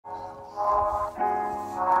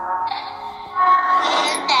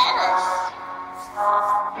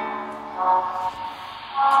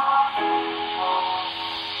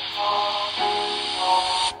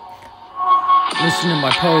Listen to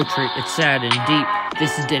my poetry, it's sad and deep.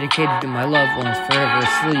 This is dedicated to my loved ones forever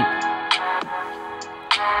asleep.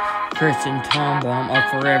 Chris and Tom Baum are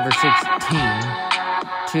forever 16.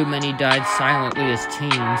 Too many died silently as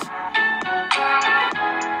teens.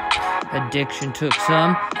 Addiction took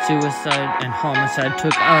some, suicide and homicide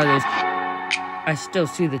took others. I still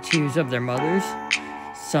see the tears of their mothers.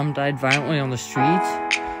 Some died violently on the streets.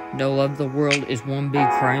 No love, the world is one big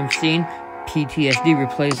crime scene. PTSD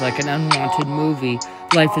replays like an unwanted movie.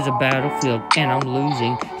 Life is a battlefield and I'm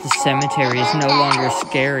losing. The cemetery is no longer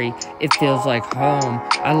scary. It feels like home.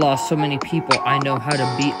 I lost so many people, I know how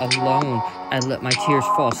to be alone. I let my tears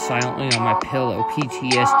fall silently on my pillow.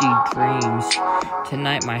 PTSD dreams.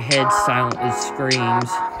 Tonight my head silently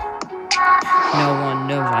screams. No one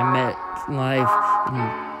knows I met life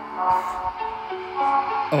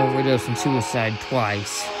in overdose and suicide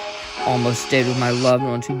twice. Almost stayed with my loved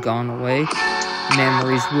ones who've gone away.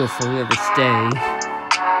 Memories will forever stay.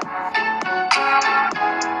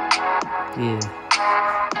 Yeah.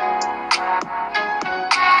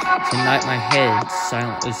 Tonight my head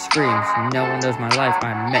silently screams. No one knows my life.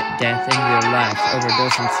 I met death in real life.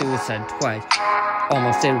 Overdose and suicide twice.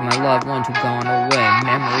 Almost stayed with my loved ones who've gone away.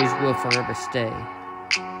 Memories will forever stay.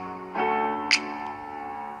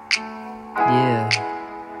 Yeah.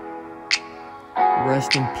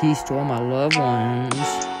 Rest in peace to all my loved ones.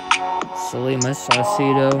 Selima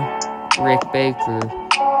Saucedo, Rick Baker,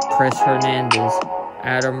 Chris Hernandez,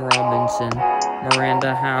 Adam Robinson,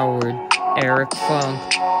 Miranda Howard, Eric Funk,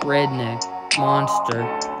 Redneck, Monster,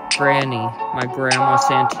 Granny, my grandma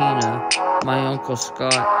Santina, my uncle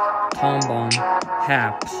Scott, Tom Baum,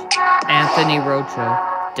 Haps, Anthony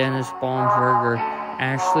Rocha, Dennis Baumberger,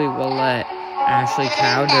 Ashley Willette, Ashley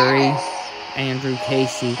Cowdery, Andrew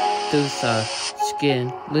Casey, Thusa,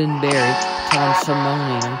 Skin, Lynn Berry, Tom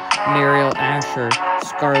Simonian, Muriel Asher,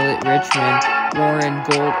 Scarlett Richmond, Warren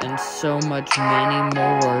Gold, and so much many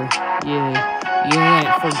more. Yeah, you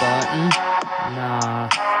ain't forgotten. Nah.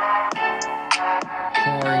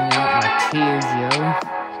 Pouring out my tears, yo.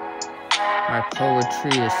 My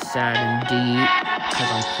poetry is sad and deep,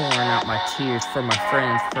 'cause I'm pouring out my tears for my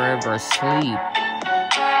friends forever asleep.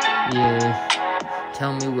 Yeah.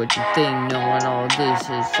 Tell me what you think, knowing all this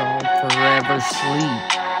is all forever sleep.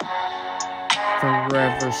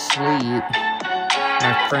 Forever sleep.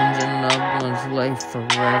 My friends and loved ones lay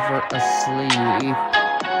forever asleep.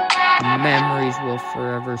 Memories will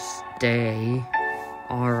forever stay.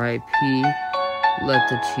 R.I.P. Let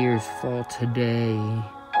the tears fall today.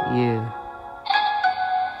 Yeah.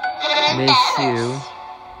 Miss you.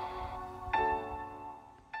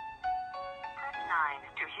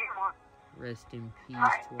 Rest in peace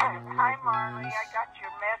to all my loved Hi, Marley. ones. I got your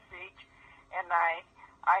message, and I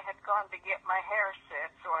had gone to get my hair set,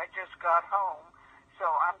 so I just got home. So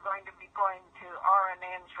I'm going to be going to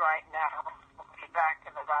R&N's right now. I'll be back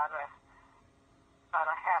in about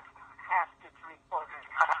a half to 3/4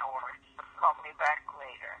 hour. So call me back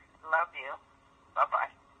later. Love you. Bye-bye.